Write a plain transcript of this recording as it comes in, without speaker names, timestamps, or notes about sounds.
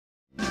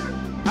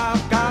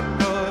I've got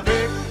the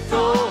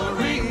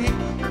victory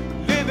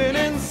living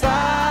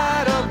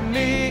inside of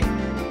me.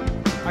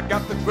 I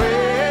got the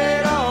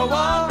greater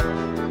one.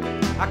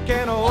 I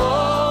can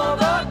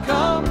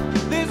overcome.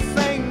 This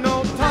ain't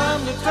no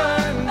time to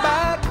turn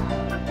back.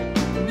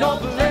 No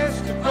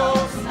place to go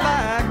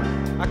slack.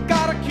 I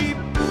gotta keep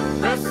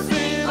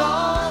pressing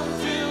on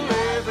till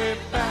every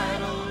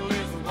battle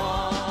is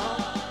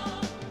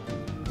won.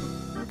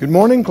 Good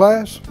morning,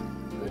 class.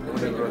 Good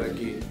morning, Brother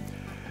Keith.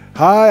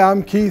 Hi,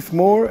 I'm Keith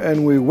Moore,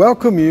 and we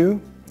welcome you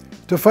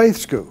to Faith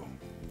School.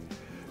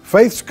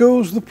 Faith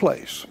School's the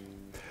place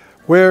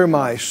where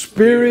my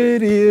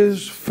spirit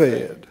is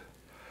fed,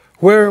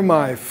 where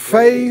my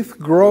faith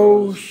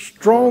grows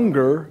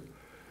stronger,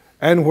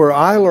 and where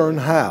I learn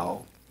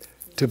how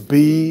to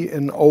be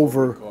an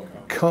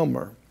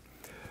overcomer.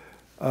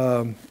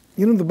 The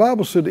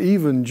Bible said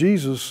even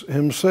Jesus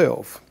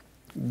himself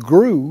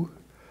grew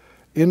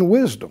in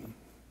wisdom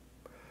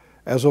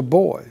as a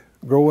boy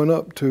growing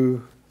up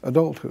to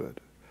adulthood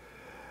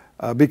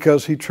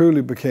because he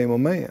truly became a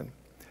man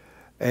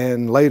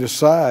and laid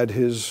aside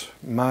his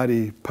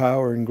mighty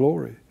power and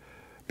glory,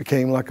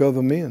 became like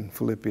other men,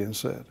 Philippians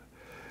said.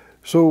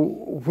 So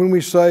when we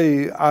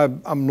say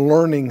I'm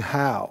learning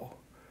how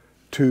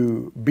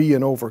to be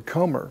an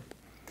overcomer,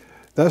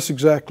 that's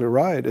exactly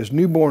right. As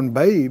newborn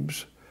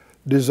babes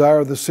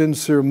desire the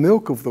sincere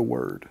milk of the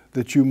word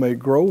that you may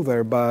grow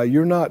thereby.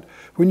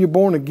 When you're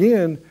born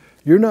again,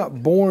 you're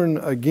not born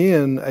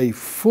again a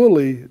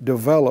fully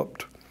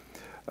developed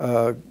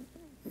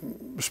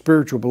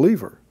spiritual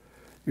believer.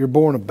 You're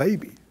born a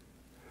baby.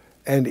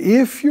 And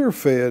if you're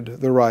fed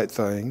the right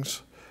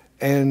things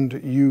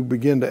and you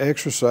begin to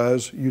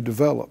exercise, you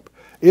develop.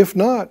 If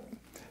not,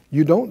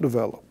 you don't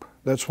develop.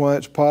 That's why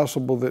it's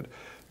possible that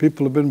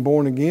people have been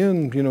born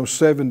again,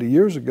 70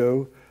 years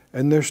ago,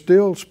 and they're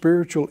still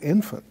spiritual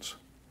infants,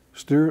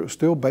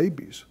 still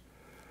babies.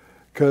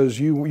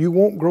 Because you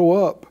won't grow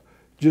up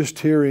just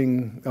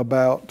hearing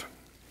about,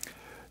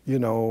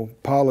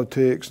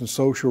 politics and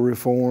social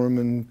reform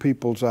and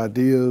people's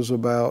ideas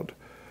about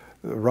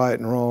right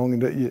and wrong.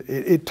 And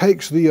it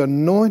takes the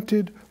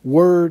anointed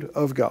Word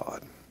of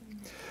God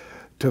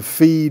to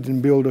feed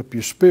and build up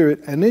your spirit.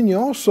 And then you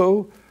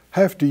also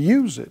have to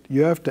use it.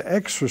 You have to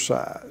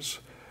exercise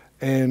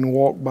and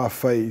walk by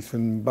faith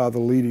and by the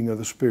leading of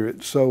the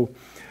Spirit. So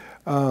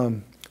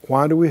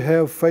why do we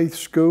have Faith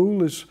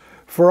School? It's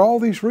for all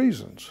these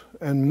reasons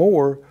and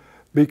more,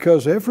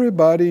 because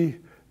everybody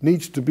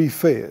needs to be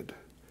fed.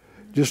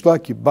 Just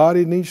like your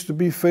body needs to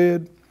be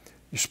fed,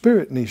 your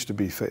spirit needs to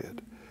be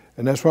fed.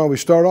 And that's why we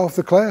start off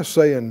the class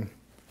saying,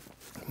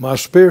 my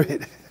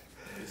spirit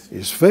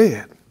is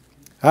fed.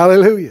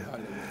 Hallelujah.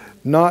 Hallelujah.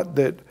 Not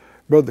that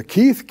Brother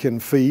Keith can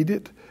feed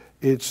it,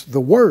 it's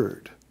the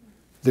Word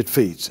that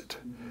feeds it.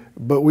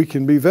 But we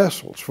can be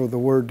vessels for the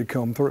Word to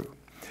come through.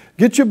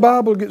 Get your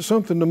Bible, get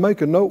something to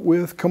make a note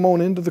with, come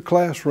on into the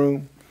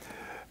classroom,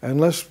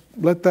 and let's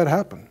let that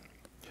happen.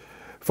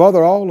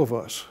 Father, all of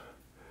us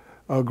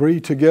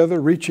agree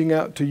together, reaching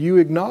out to you,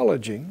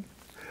 acknowledging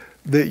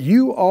that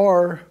you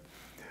are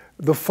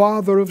the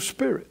Father of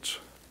spirits,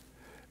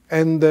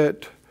 and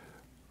that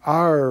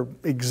our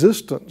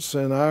existence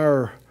and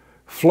our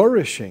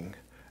flourishing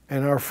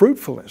and our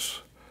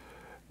fruitfulness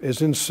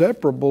is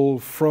inseparable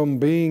from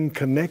being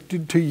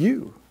connected to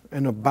you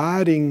and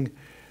abiding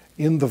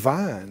in the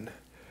vine.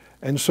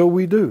 And so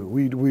we do.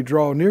 We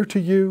draw near to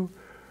you.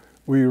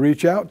 We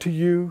reach out to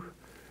you.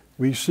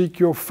 We seek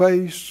your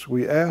face.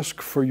 We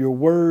ask for your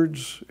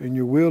words and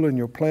your will and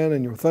your plan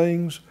and your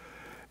things.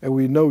 And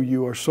we know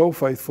you are so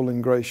faithful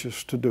and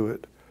gracious to do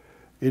it.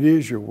 It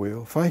is your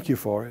will. Thank you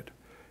for it.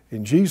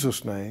 In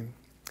Jesus' name,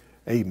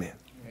 amen.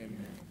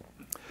 Amen.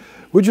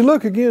 Would you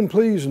look again,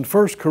 please, in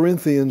 1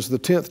 Corinthians, the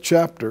 10th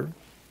chapter.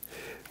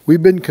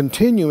 We've been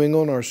continuing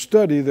on our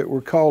study that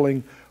we're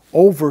calling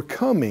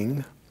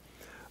Overcoming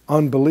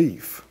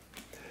Unbelief.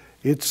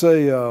 It's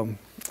an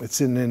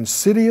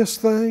insidious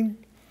thing.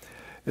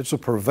 It's a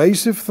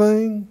pervasive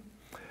thing.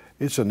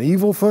 It's an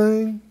evil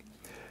thing.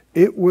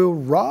 It will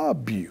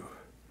rob you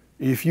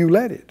if you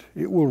let it.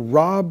 It will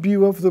rob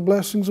you of the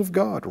blessings of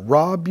God,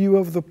 rob you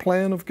of the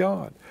plan of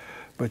God.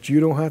 But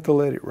you don't have to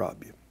let it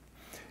rob you.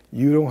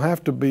 You don't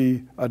have to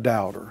be a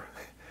doubter,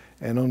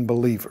 an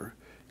unbeliever.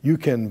 You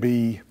can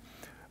be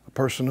a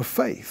person of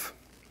faith.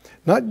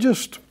 Not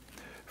just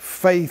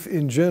faith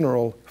in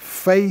general,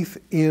 faith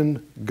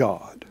in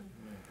God.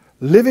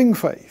 Living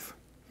faith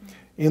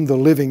in the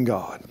living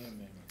God.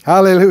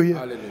 Hallelujah.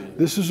 Hallelujah.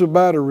 This is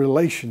about a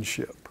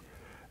relationship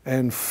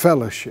and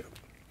fellowship,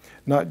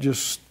 not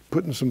just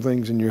putting some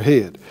things in your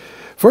head.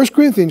 1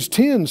 Corinthians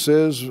 10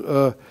 says,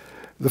 the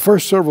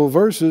first several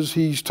verses,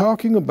 he's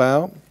talking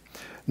about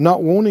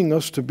not wanting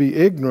us to be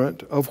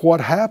ignorant of what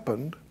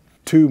happened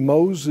to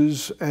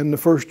Moses and the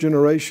first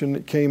generation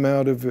that came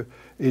out of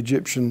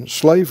Egyptian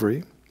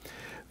slavery.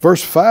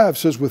 Verse 5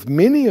 says, with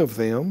many of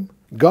them,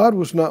 God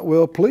was not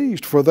well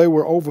pleased, for they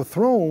were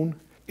overthrown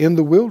in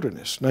the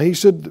wilderness. Now he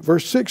said,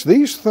 verse 6,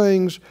 these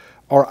things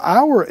are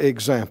our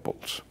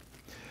examples.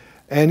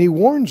 And he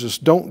warns us,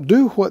 don't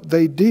do what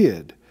they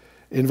did,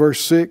 in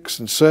verse 6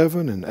 and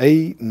 7 and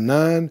 8 and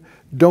 9,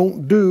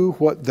 don't do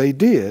what they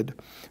did.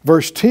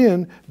 Verse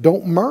 10,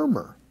 don't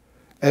murmur,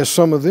 as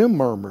some of them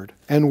murmured,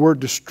 and were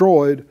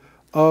destroyed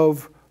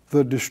of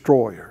the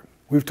destroyer.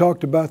 We've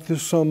talked about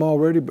this some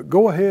already, but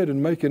go ahead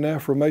and make an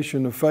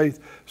affirmation of faith.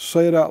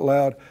 Say it out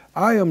loud.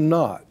 I am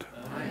not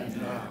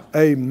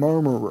a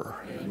murmurer.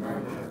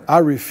 I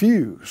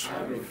refuse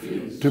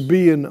to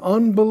be an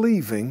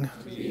unbelieving,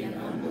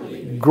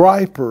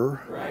 griper,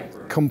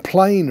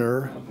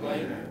 complainer,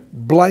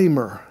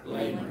 blamer.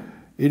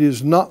 It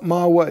is not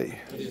my way.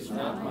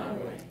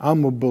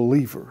 I'm a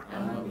believer.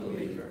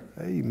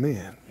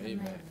 Amen.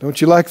 Don't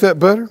you like that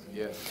better?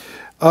 Yes.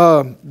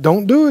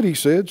 Don't do it, he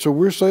said. So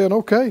we're saying,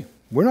 okay,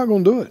 we're not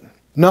going to do it.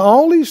 Now,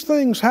 all these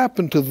things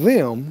happen to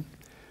them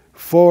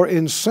for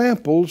in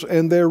samples,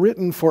 and they're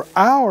written for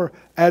our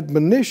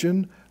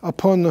admonition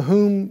upon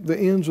whom the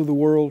ends of the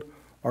world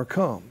are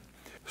come.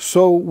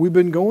 So we've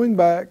been going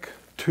back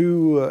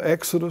to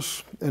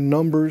Exodus and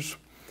Numbers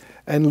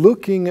and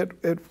looking at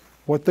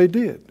what they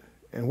did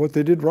and what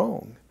they did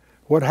wrong,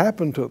 what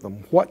happened to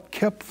them, what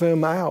kept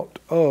them out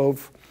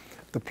of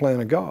the plan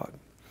of God.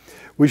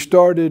 We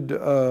started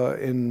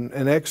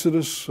in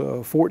Exodus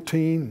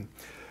 14,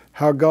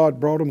 how God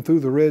brought them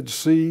through the Red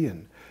Sea,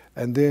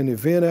 and then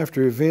event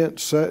after event,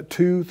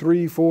 2,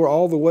 3, 4,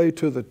 all the way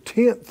to the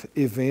 10th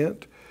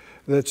event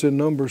that's in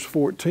Numbers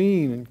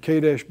 14 in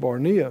Kadesh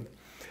Barnea.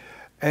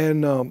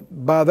 And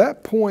by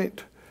that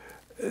point,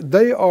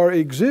 they are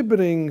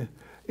exhibiting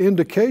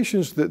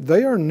indications that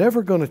they are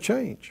never going to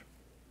change.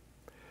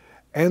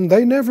 And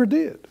they never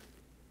did.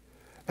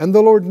 And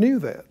the Lord knew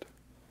that,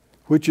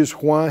 which is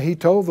why He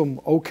told them,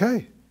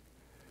 okay,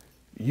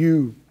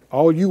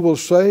 all you will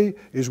say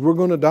is we're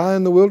going to die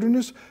in the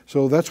wilderness,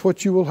 so that's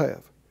what you will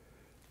have,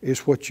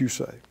 is what you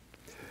say.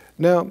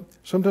 Now,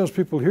 sometimes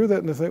people hear that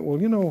and they think,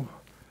 well, you know,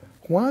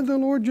 why did the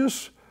Lord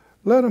just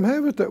let them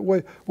have it that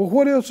way? Well,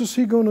 what else is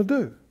He going to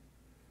do?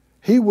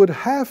 He would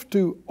have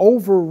to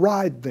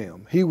override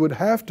them. He would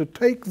have to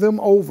take them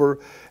over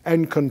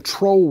and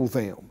control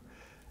them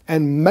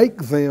and make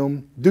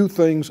them do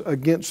things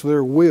against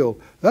their will.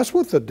 That's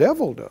what the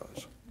devil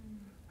does.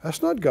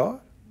 That's not God.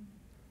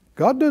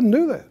 God doesn't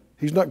do that.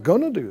 He's not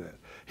going to do that.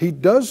 He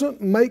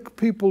doesn't make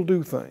people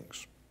do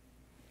things.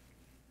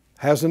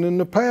 Hasn't in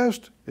the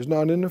past, is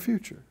not in the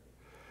future.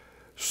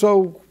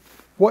 So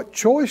what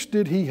choice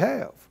did He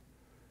have?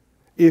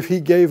 If He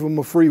gave them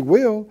a free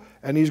will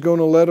and He's going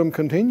to let them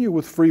continue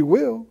with free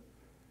will,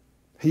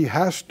 He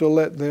has to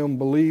let them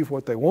believe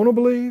what they want to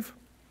believe,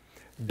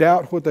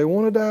 doubt what they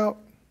want to doubt,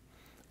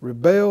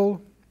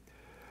 rebel.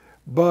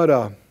 But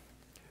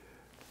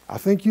I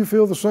think you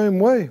feel the same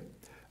way.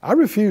 I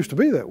refuse to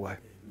be that way.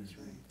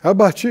 How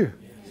about you?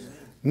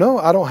 No,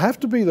 I don't have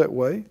to be that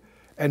way.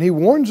 And He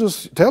warns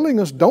us, telling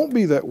us, don't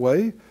be that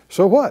way.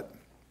 So what?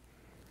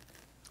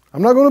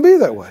 I'm not going to be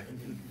that way.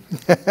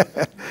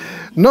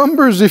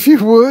 Numbers, if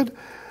you would,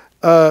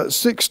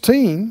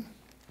 16,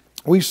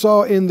 we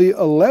saw in the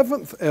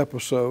 11th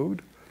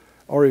episode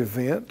or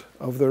event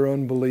of their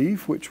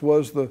unbelief, which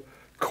was the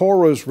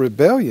Korah's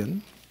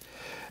rebellion.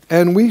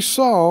 And we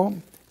saw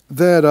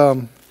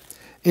that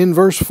in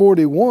verse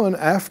 41,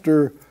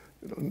 after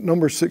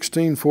Numbers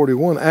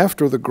 16:41,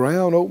 after the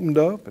ground opened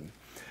up and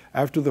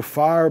after the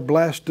fire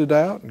blasted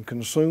out and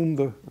consumed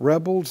the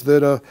rebels,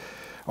 that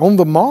on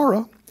the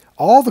morrow,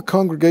 all the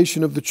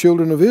congregation of the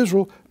children of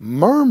Israel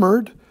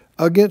murmured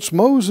against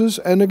Moses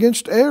and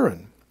against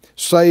Aaron,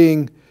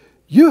 saying,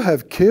 you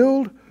have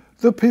killed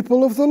the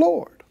people of the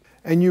Lord.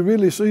 And you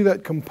really see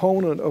that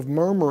component of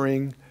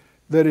murmuring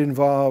that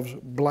involves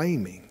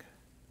blaming.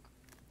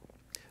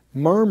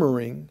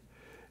 Murmuring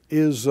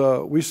is,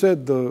 we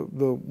said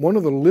one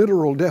of the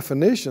literal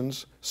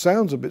definitions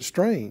sounds a bit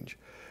strange,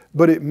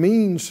 but it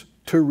means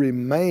to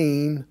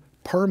remain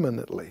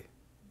permanently.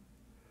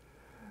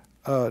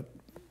 And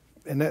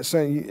that's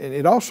saying, and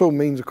it also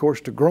means, of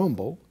course, to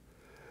grumble.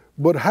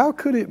 But how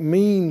could it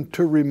mean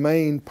to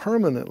remain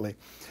permanently?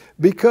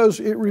 Because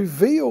it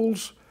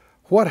reveals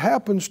what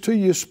happens to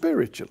you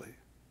spiritually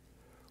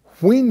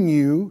when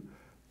you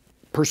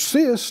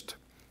persist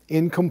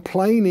in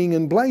complaining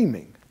and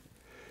blaming.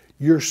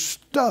 You're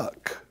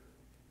stuck.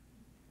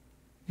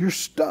 You're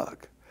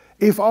stuck.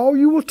 If all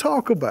you will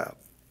talk about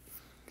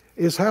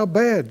is how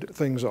bad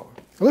things are.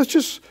 Let's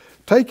just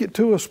take it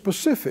to a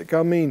specific.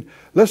 I mean,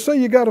 let's say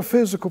you got a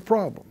physical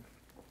problem.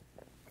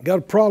 Got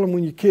a problem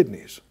with your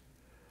kidneys.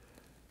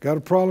 Got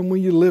a problem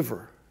with your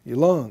liver, your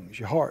lungs,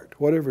 your heart,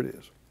 whatever it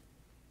is.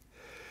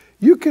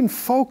 You can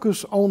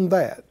focus on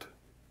that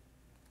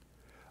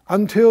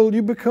until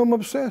you become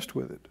obsessed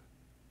with it.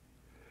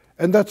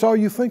 And that's all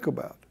you think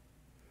about.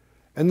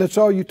 And that's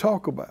all you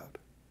talk about.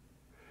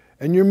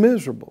 And you're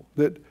miserable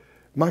that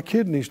my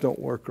kidneys don't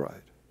work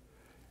right.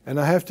 And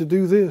I have to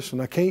do this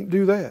and I can't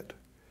do that.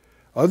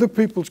 Other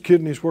people's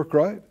kidneys work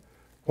right.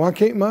 Why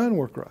can't mine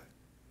work right?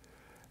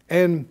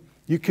 And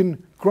you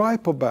can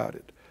gripe about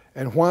it.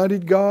 And why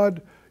did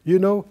God,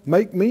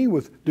 make me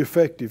with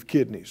defective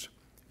kidneys?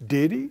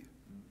 Did He?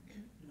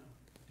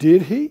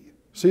 Did He?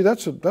 See,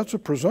 that's a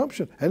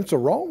presumption, and it's a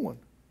wrong one.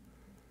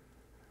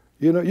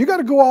 You know, you got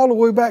to go all the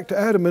way back to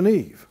Adam and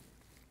Eve.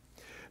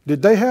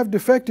 Did they have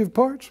defective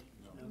parts?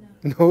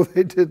 No,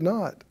 they did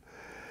not.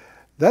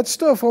 That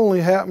stuff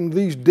only happened,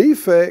 these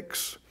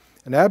defects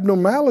and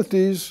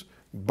abnormalities,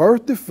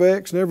 birth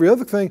defects and every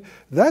other thing,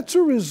 that's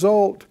a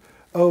result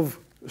of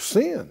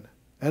sin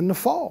and the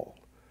fall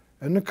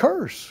and the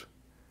curse.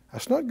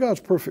 That's not God's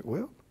perfect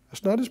will.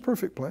 That's not His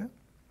perfect plan.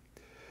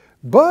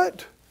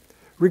 But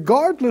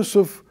regardless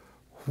of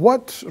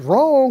what's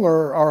wrong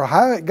or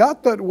how it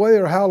got that way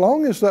or how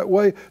long it's that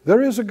way,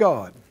 there is a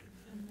God.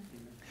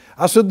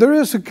 I said, there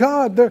is a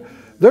God.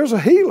 There's a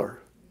healer.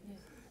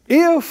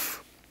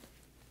 If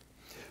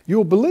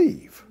you'll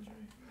believe.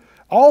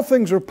 All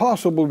things are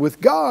possible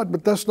with God,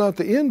 but that's not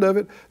the end of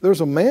it.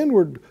 There's a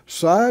manward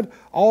side.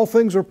 All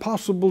things are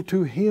possible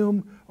to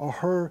him or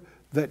her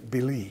that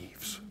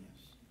believes.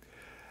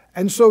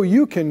 And so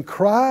you can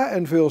cry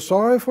and feel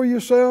sorry for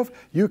yourself.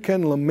 You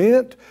can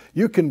lament.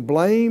 You can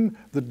blame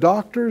the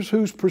doctors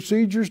whose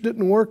procedures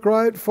didn't work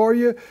right for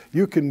you.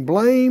 You can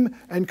blame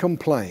and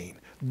complain.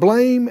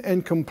 Blame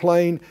and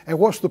complain. And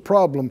what's the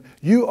problem?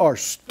 You are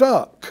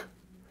stuck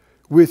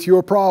with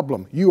your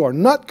problem. You are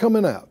not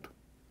coming out.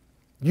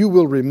 You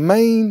will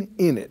remain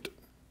in it.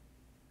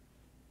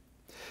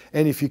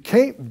 And if you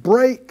can't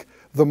break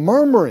the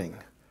murmuring,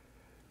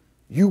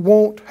 you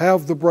won't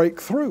have the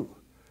breakthrough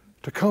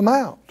to come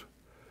out.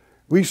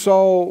 We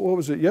saw, what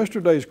was it,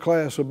 yesterday's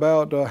class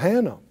about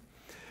Hannah.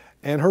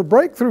 And her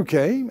breakthrough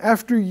came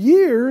after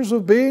years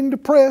of being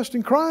depressed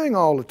and crying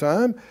all the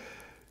time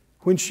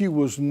when she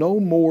was no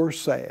more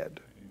sad.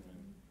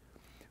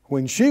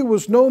 When she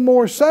was no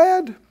more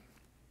sad,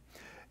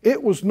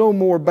 it was no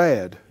more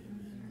bad.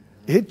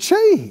 It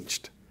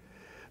changed.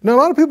 Now, a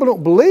lot of people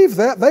don't believe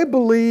that. They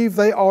believe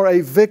they are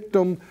a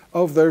victim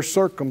of their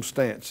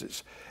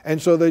circumstances. And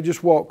so they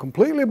just walk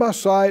completely by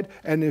sight,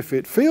 and if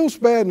it feels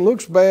bad and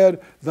looks bad,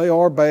 they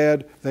are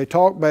bad, they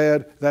talk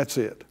bad, that's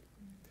it.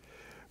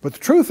 But the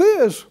truth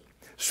is,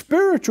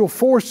 spiritual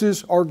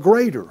forces are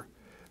greater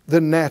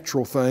than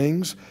natural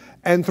things,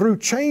 and through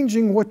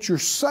changing what you're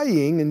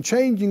saying and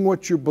changing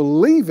what you're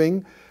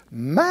believing,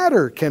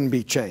 matter can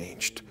be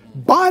changed.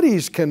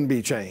 Bodies can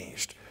be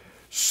changed.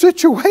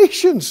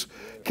 Situations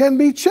can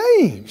be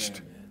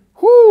changed.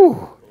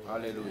 Whew!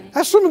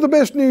 That's some of the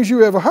best news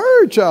you ever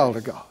heard, child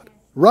of God.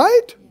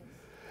 Right?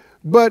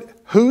 But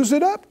who's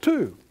it up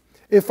to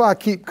if I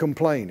keep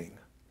complaining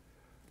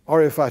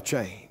or if I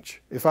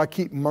change, if I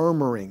keep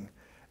murmuring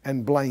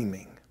and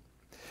blaming?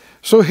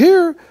 So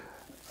here,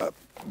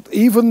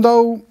 even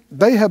though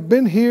they have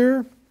been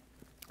here,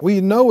 we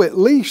know at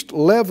least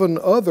 11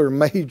 other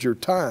major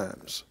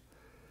times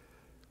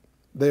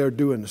they are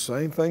doing the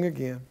same thing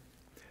again.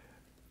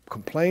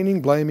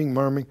 Complaining, blaming,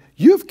 murmuring.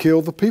 You've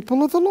killed the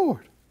people of the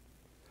Lord.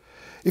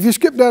 If you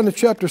skip down to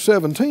chapter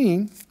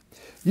 17,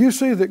 you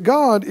see that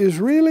God is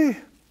really,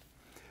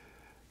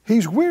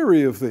 He's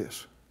weary of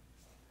this.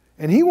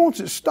 And He wants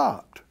it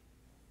stopped.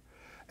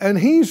 And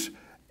He's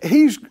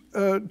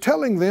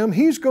telling them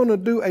He's going to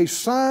do a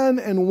sign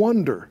and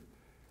wonder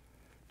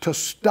to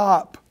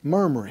stop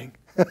murmuring.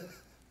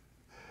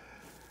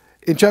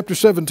 In chapter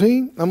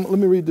 17, let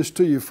me read this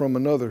to you from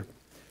another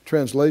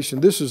translation.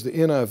 This is the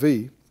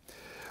NIV.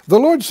 The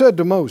Lord said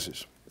to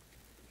Moses,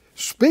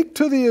 "Speak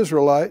to the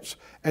Israelites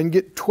and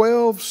get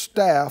 12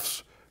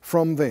 staffs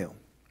from them,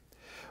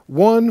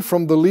 one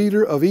from the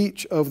leader of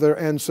each of their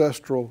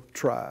ancestral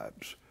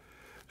tribes."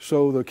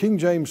 So the King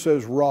James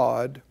says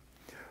rod,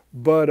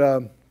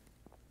 but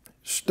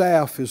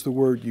staff is the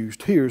word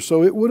used here.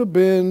 So it would have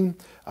been,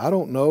 I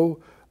don't know,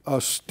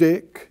 a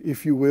stick,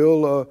 if you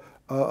will,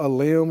 a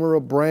limb or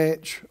a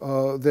branch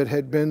that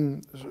had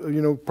been,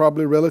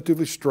 probably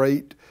relatively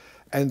straight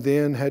and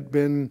then had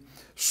been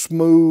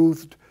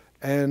smoothed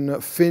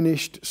and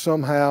finished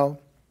somehow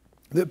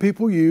that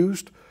people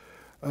used.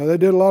 They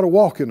did a lot of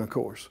walking, of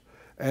course,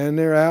 and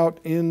they're out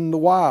in the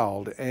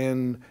wild,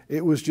 and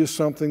it was just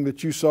something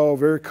that you saw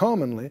very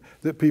commonly,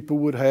 that people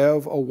would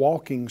have a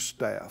walking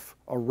staff,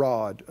 a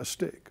rod, a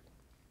stick.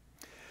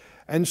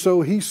 And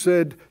so he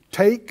said,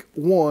 take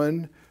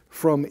one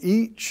from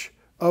each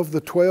of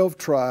the 12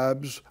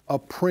 tribes, a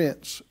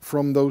prince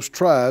from those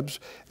tribes,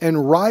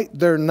 and write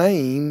their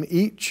name,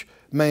 each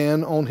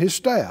man, on his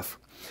staff.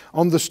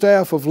 On the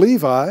staff of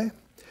Levi,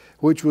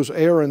 which was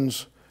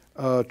Aaron's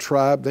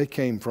tribe they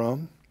came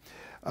from,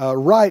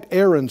 write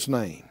Aaron's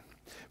name.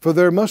 For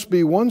there must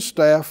be one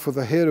staff for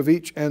the head of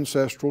each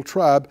ancestral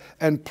tribe,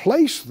 and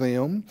place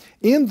them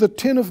in the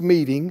tent of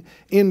meeting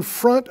in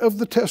front of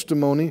the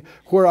testimony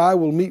where I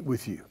will meet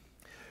with you.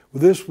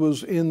 This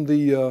was in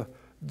the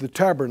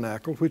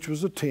tabernacle, which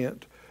was a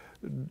tent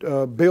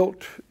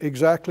built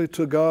exactly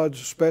to God's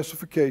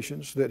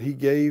specifications that He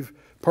gave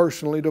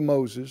personally to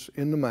Moses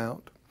in the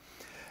mount.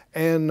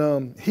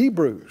 And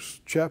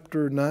Hebrews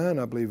chapter 9,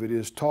 I believe it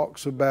is,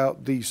 talks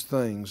about these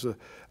things,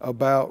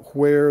 about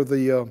where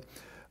the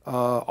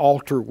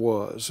altar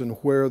was and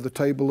where the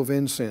table of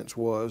incense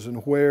was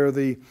and where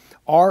the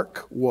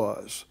ark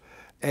was.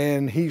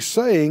 And he's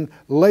saying,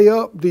 lay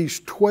up these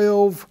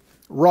 12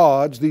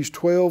 rods, these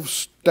 12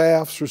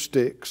 staffs or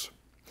sticks,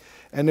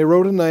 And they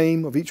wrote a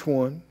name of each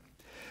one.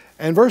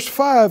 And verse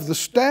 5, the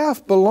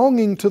staff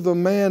belonging to the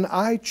man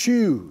I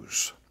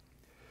choose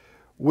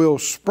will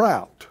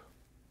sprout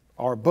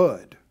or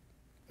bud.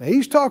 Now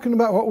he's talking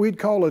about what we'd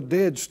call a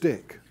dead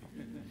stick.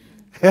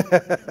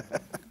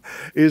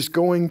 Is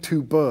going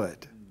to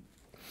bud.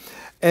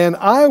 And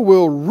I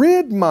will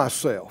rid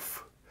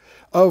myself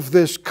of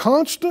this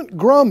constant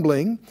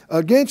grumbling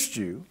against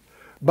you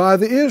by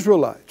the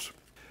Israelites.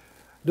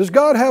 Does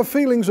God have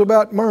feelings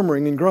about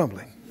murmuring and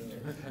grumbling?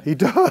 He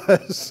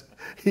does.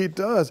 He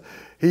does.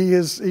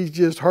 He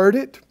just heard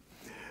it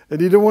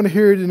and he don't want to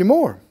hear it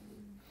anymore.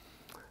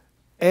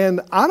 And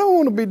I don't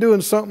want to be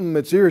doing something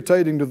that's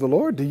irritating to the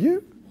Lord, do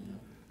you?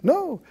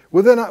 No.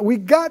 Well, then we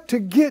got to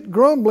get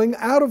grumbling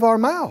out of our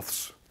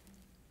mouths.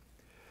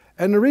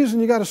 And the reason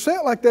you got to say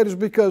it like that is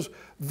because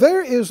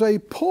there is a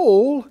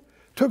pull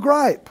to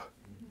gripe.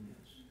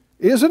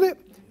 Isn't it?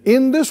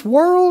 In this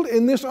world,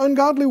 in this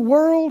ungodly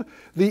world,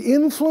 the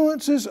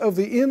influences of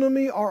the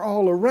enemy are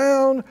all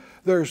around.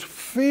 There's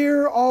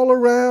fear all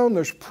around.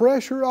 There's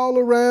pressure all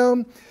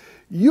around.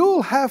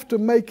 You'll have to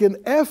make an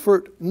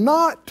effort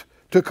not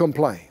to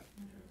complain.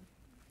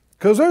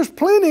 Because there's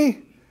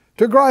plenty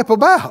to gripe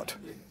about.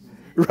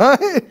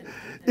 Right?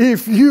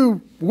 If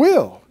you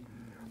will.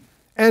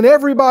 And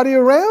everybody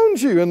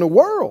around you in the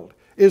world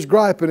is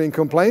griping and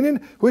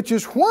complaining, which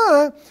is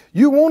why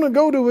you want to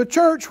go to a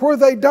church where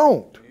they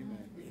don't.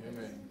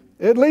 Amen.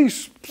 At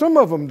least some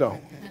of them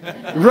don't.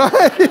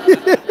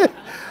 Right?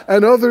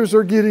 And others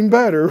are getting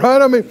better.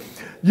 Right? I mean,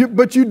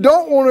 but you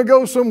don't want to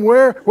go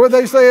somewhere where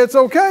they say it's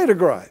okay to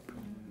gripe.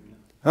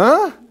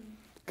 Huh?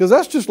 Because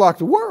that's just like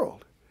the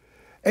world.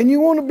 And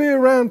you want to be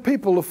around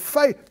people of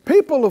faith.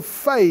 People of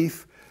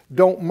faith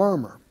don't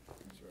murmur.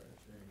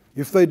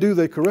 If they do,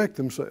 they correct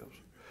themselves.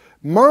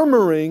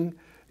 Murmuring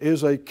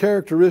is a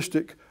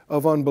characteristic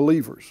of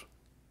unbelievers.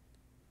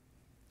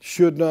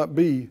 Should not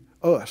be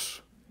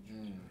us.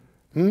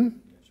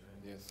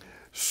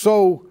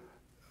 So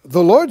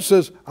the Lord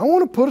says, I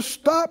want to put a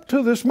stop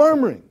to this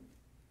murmuring.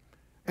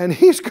 And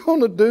He's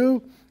going to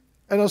do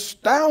an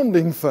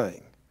astounding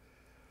thing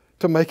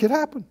to make it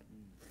happen.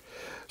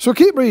 So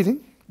keep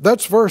reading.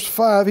 That's verse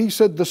 5. He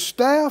said, the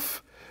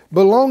staff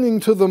belonging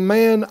to the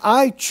man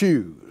I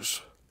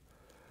choose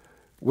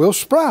will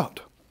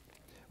sprout,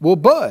 will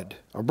bud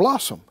or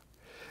blossom,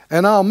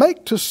 and I'll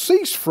make to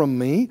cease from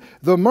me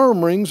the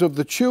murmurings of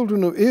the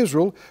children of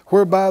Israel,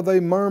 whereby they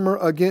murmur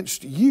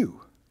against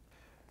you.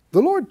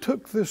 The Lord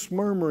took this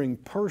murmuring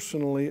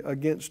personally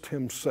against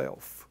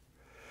Himself.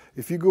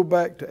 If you go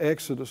back to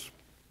Exodus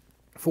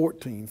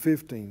 14,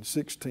 15,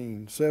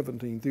 16,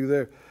 17, through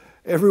there,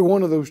 every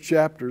one of those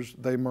chapters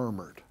they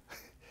murmured.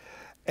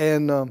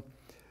 And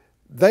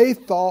they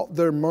thought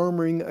they're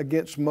murmuring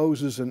against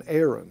Moses and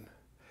Aaron.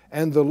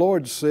 And the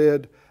Lord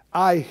said,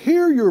 I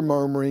hear your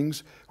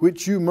murmurings,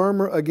 which you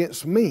murmur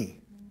against me.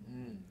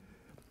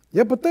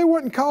 Yeah, but they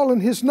weren't calling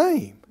His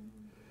name.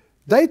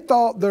 They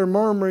thought they're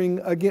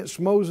murmuring against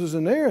Moses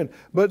and Aaron.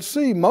 But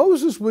see,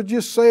 Moses was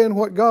just saying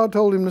what God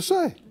told him to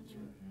say.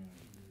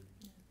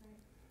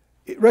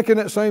 Reckon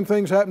that same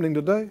thing's happening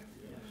today?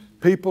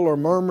 People are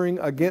murmuring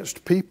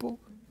against people,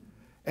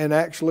 and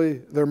actually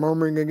they're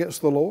murmuring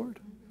against the Lord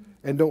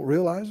and don't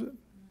realize it.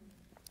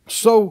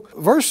 So,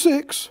 verse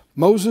 6,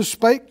 Moses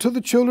spake to the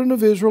children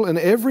of Israel, and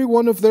every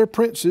one of their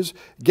princes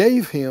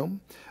gave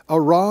him a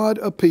rod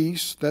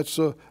apiece, that's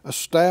a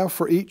staff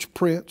for each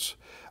prince,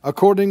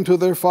 according to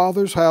their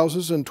fathers'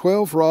 houses, and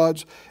 12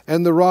 rods,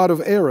 and the rod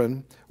of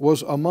Aaron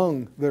was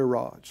among their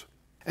rods.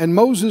 And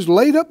Moses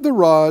laid up the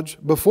rods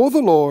before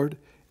the Lord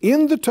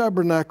in the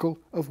tabernacle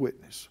of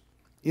witness,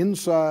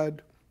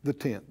 inside the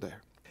tent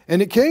there.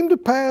 And it came to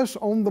pass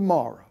on the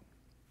morrow.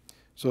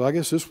 So I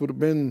guess this would have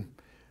been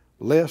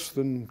less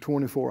than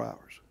 24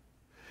 hours.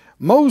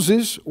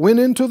 Moses went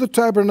into the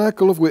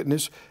tabernacle of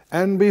witness,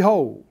 and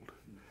behold,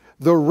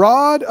 the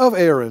rod of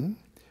Aaron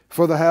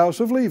for the house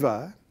of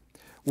Levi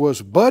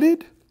was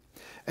budded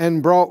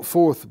and brought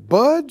forth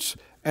buds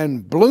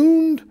and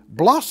bloomed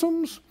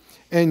blossoms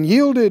and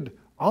yielded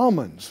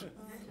almonds.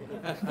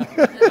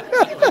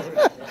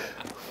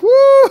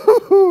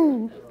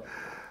 Woo!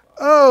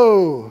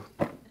 Oh,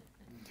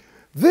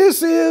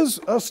 this is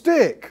a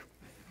stick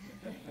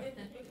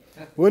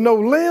with no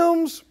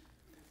limbs,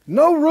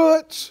 no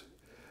roots,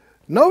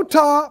 no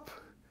top,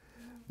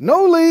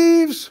 no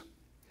leaves,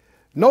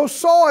 no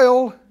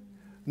soil,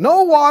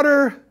 no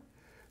water,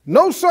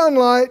 no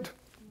sunlight,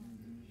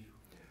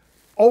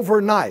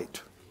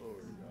 overnight.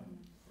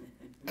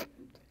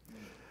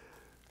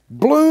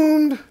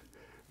 Bloomed,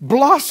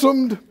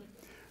 blossomed,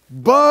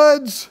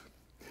 buds,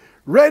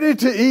 ready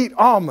to eat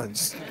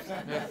almonds.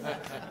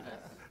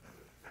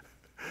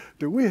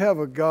 Do we have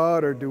a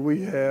God, or do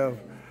we have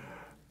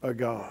a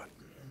God?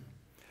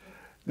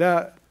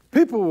 Now,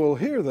 people will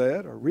hear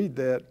that or read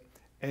that,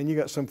 and you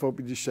got some folk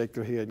who just shake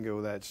their head and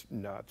go, that's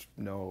nuts.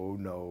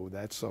 No,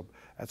 that's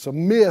a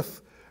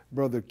myth,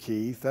 Brother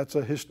Keith. That's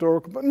a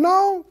historical. But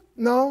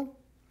no.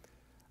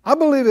 I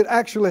believe it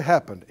actually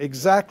happened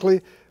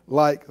exactly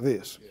like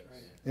this.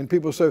 And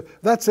people say,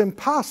 that's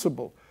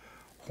impossible.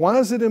 Why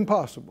is it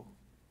impossible?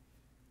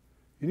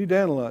 You need to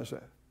analyze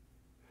that.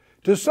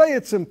 To say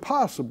it's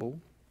impossible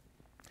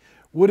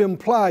would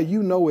imply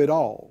you know it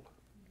all.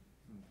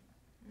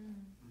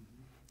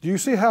 Do you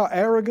see how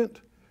arrogant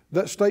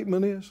that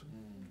statement is?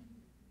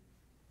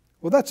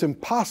 Well, that's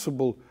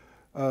impossible,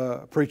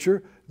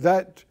 preacher.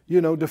 That,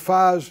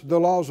 defies the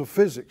laws of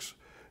physics.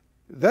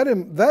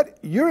 That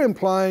you're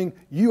implying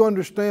you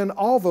understand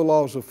all the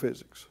laws of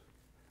physics.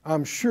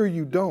 I'm sure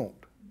you don't.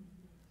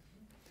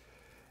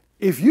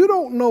 If you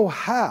don't know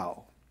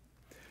how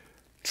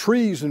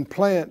trees and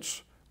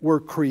plants were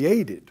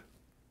created,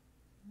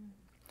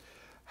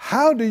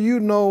 how do you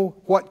know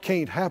what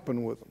can't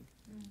happen with them?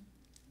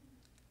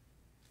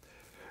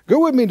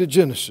 Go with me to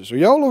Genesis. Are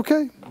y'all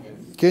okay?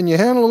 Yes. Can you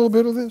handle a little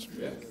bit of this?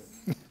 Yes.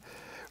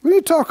 We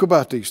need to talk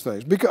about these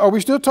things. Because, are we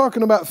still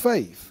talking about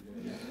faith?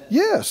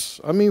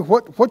 Yes. I mean,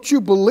 what you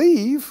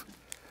believe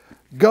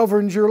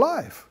governs your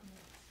life.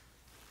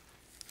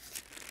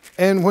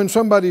 And when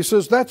somebody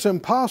says, that's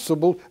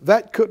impossible,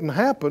 that couldn't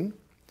happen,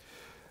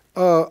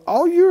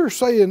 all you're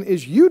saying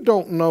is you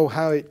don't know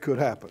how it could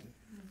happen.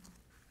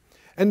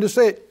 And to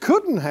say it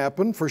couldn't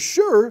happen for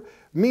sure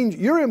means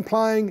you're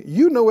implying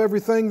you know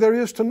everything there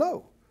is to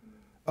know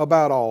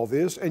about all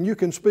this, and you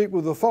can speak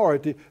with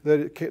authority that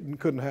it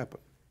couldn't happen.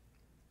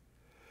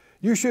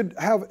 You should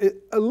have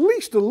at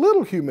least a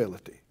little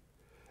humility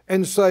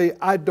and say,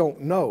 I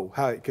don't know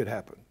how it could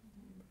happen,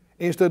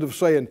 instead of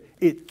saying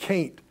it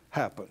can't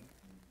happen.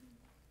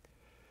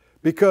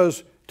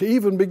 Because to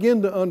even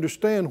begin to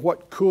understand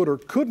what could or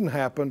couldn't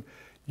happen,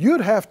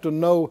 you'd have to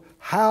know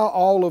how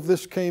all of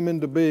this came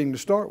into being to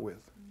start with.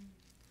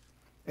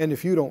 And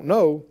if you don't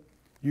know,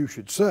 you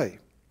should say,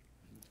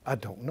 I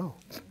don't know.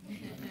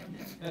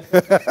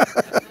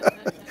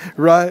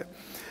 Right?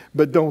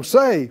 But don't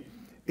say,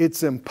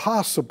 it's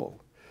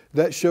impossible.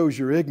 That shows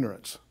your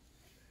ignorance.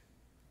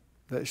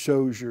 That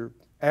shows your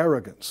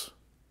arrogance.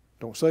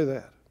 Don't say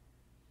that.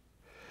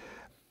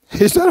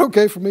 Is that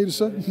okay for me to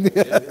say?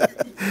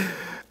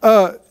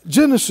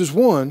 Genesis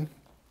 1,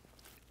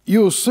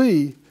 you'll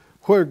see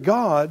where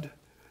God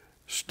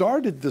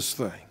started this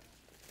thing.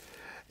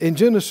 In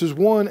Genesis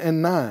 1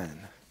 and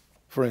 9,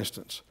 for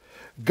instance,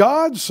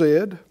 God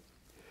said,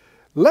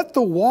 let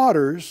the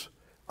waters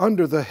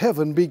under the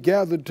heaven be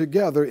gathered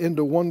together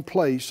into one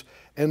place,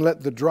 and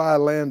let the dry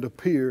land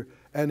appear,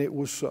 and it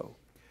was so.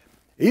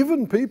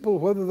 Even people,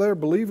 whether they're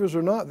believers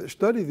or not, that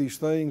study these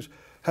things,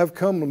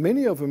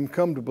 many of them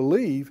come to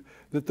believe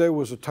that there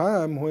was a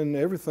time when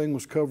everything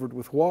was covered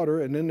with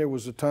water, and then there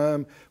was a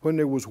time when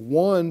there was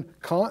one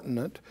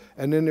continent,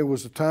 and then there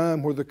was a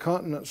time where the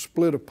continent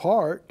split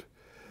apart,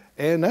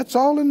 and that's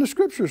all in the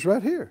scriptures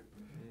right here.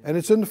 And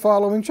it's in the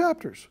following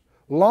chapters.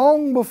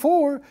 Long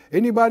before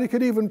anybody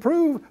could even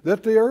prove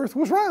that the earth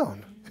was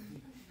round.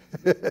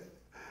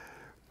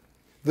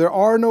 There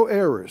are no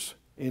errors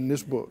in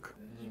this book.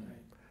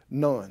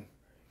 None.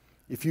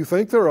 If you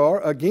think there are,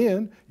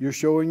 again, you're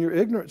showing your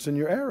ignorance and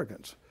your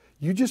arrogance.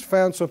 You just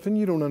found something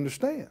you don't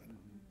understand.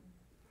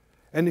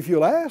 And if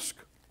you'll ask,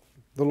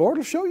 the Lord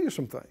will show you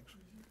some things.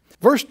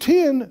 Verse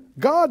 10,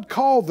 God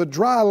called the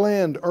dry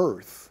land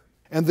earth,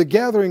 and the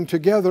gathering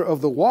together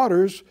of the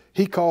waters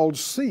He called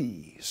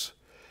seas.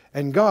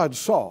 And God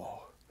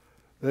saw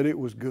that it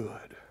was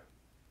good.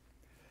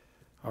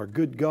 Our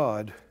good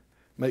God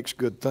makes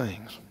good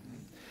things.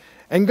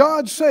 And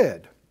God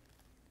said,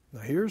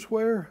 now here's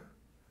where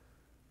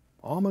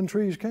almond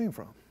trees came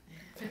from.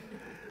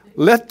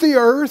 Let the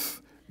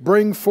earth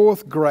bring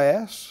forth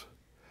grass,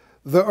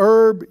 the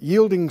herb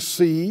yielding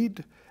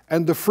seed,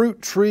 and the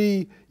fruit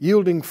tree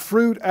yielding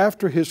fruit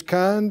after his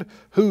kind,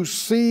 whose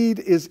seed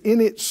is in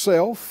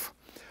itself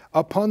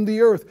upon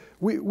the earth.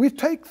 We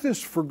take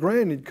this for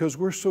granted because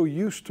we're so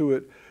used to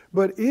it,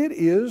 but it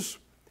is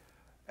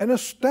an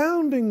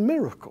astounding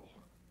miracle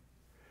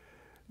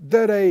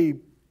that a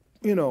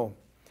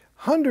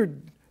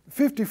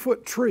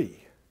 150-foot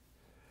tree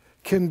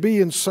can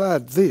be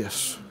inside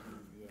this.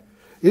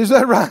 Is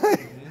that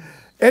right?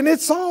 And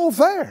it's all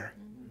there.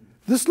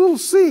 This little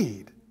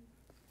seed.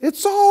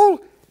 It's all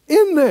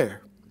in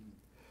there.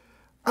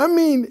 I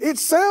mean, it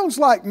sounds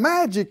like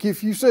magic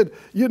if you said,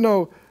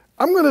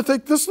 I'm going to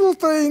take this little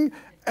thing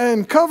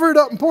and cover it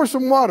up and pour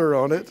some water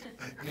on it,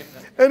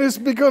 and it's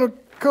going to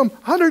come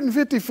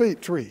 150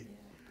 feet tree.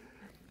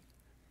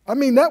 I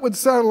mean, that would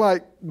sound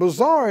like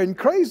bizarre and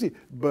crazy,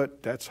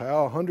 but that's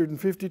how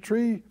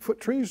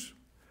 150-foot trees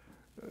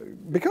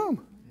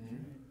become.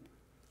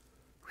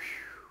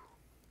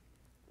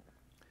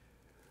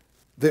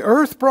 The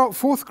earth brought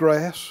forth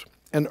grass,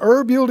 an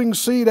herb yielding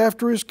seed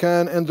after his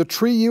kind, and the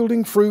tree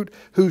yielding fruit,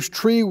 whose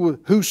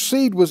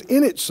seed was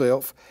in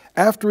itself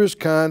after his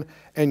kind.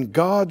 And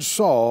God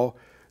saw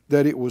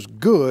that it was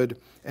good,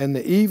 and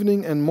the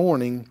evening and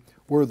morning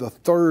were the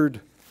third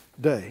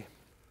day.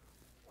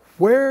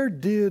 Where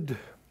did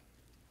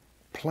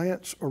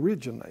plants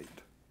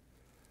originate,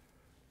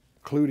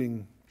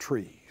 including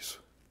trees?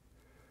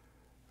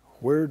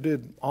 Where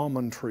did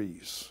almond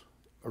trees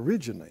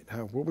originate?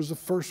 What was the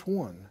first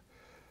one?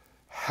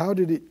 How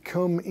did it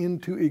come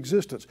into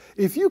existence?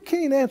 If you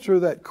can't answer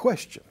that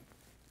question,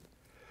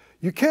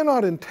 You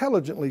cannot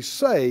intelligently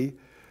say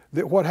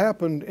that what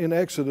happened in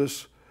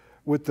Exodus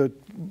with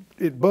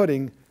it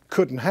budding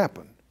couldn't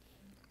happen.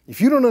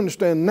 If you don't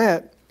understand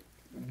that,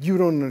 you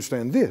don't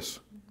understand this.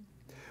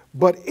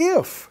 But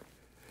if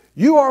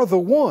you are the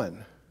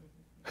one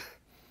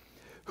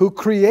who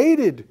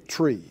created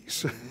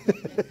trees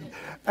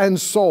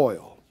and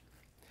soil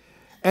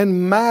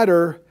and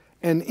matter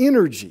and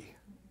energy,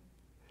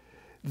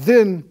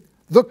 then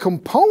the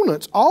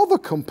components, all the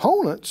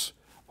components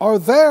are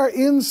there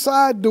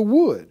inside the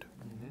wood.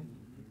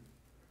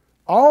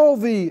 All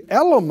the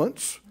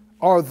elements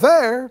are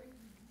there.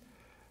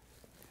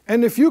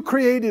 And if you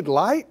created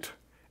light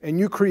and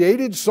you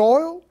created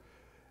soil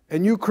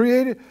and you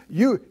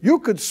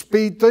could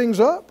speed things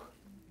up.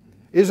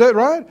 Is that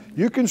right?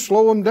 You can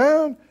slow them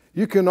down.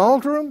 You can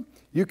alter them.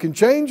 You can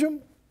change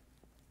them.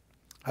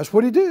 That's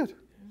what he did.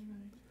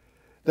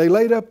 They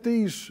laid up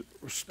these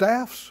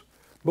staffs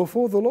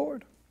before the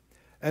Lord,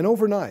 and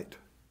overnight,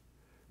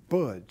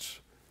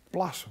 buds,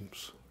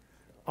 blossoms,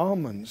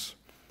 almonds.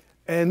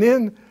 And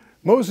then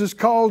Moses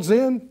calls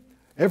in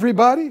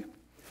everybody,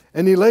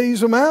 and he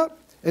lays them out,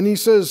 and he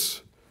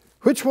says,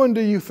 which one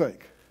do you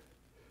think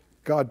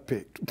God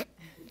picked?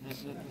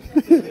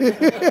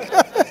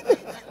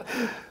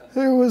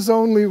 There was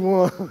only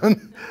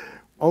one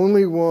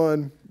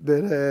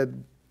that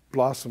had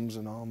blossoms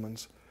and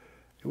almonds.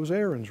 It was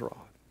Aaron's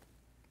rod.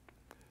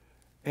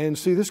 And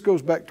see, this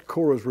goes back to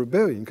Korah's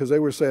rebellion, because they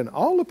were saying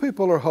all the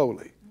people are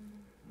holy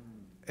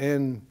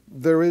and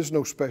there is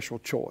no special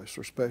choice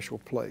or special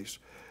place.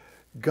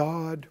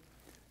 God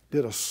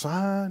did a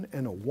sign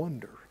and a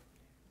wonder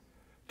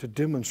to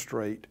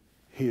demonstrate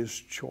His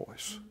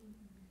choice.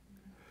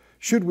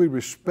 Should we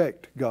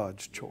respect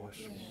God's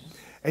choice?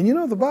 And you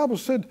know, the Bible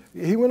said,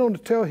 He went on to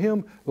tell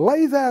him,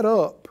 lay that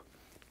up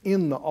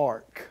in the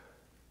ark.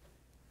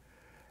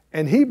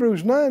 And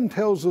Hebrews 9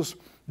 tells us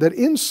that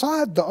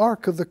inside the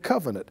Ark of the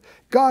Covenant,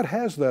 God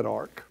has that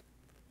ark.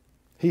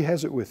 He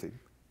has it with Him,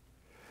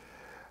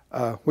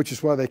 which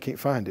is why they can't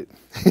find it.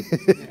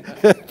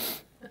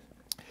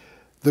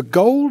 The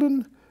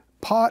golden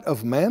pot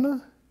of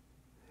manna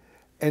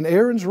and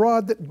Aaron's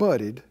rod that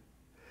budded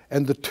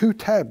and the 2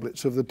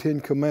 tablets of the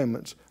 10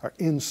 Commandments are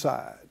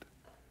inside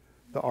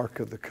the Ark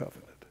of the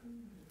Covenant,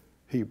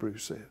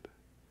 Hebrews said.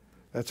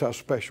 That's how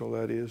special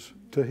that is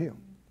to Him.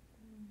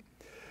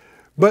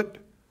 But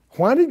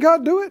why did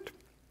God do it?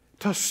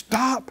 To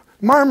stop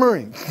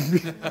murmuring.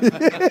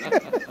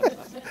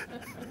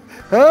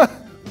 Huh?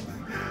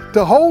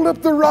 To hold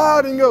up the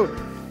rod and go,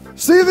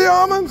 see the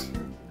almonds?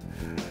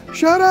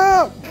 Shut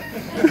up.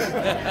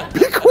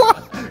 Be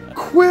quiet.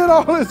 Quit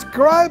all this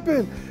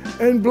griping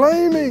and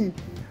blaming.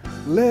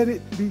 Let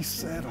it be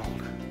settled.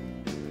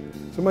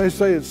 Somebody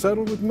say, it's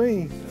settled with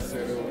me.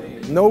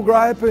 No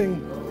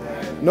griping,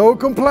 no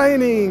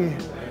complaining,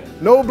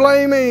 no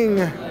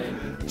blaming,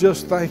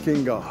 just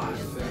thanking God.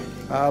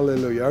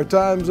 Hallelujah. Our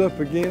time's up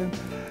again.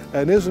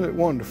 And isn't it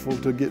wonderful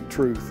to get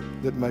truth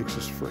that makes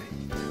us free?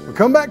 We'll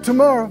come back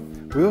tomorrow.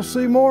 We'll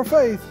see more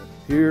faith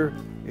here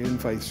in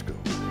Faith School.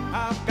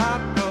 I've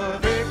got the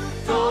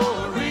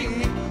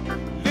victory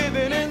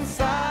living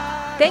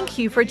inside. Thank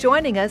you for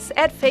joining us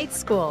at Faith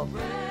School.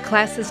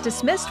 Class is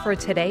dismissed for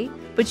today,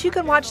 but you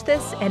can watch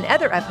this and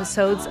other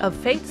episodes of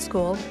Faith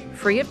School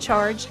free of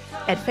charge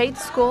at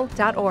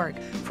faithschool.org.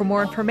 For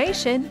more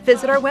information,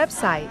 visit our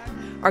website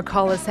or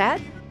call us at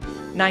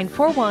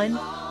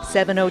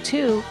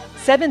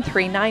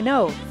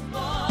 941-702-7390.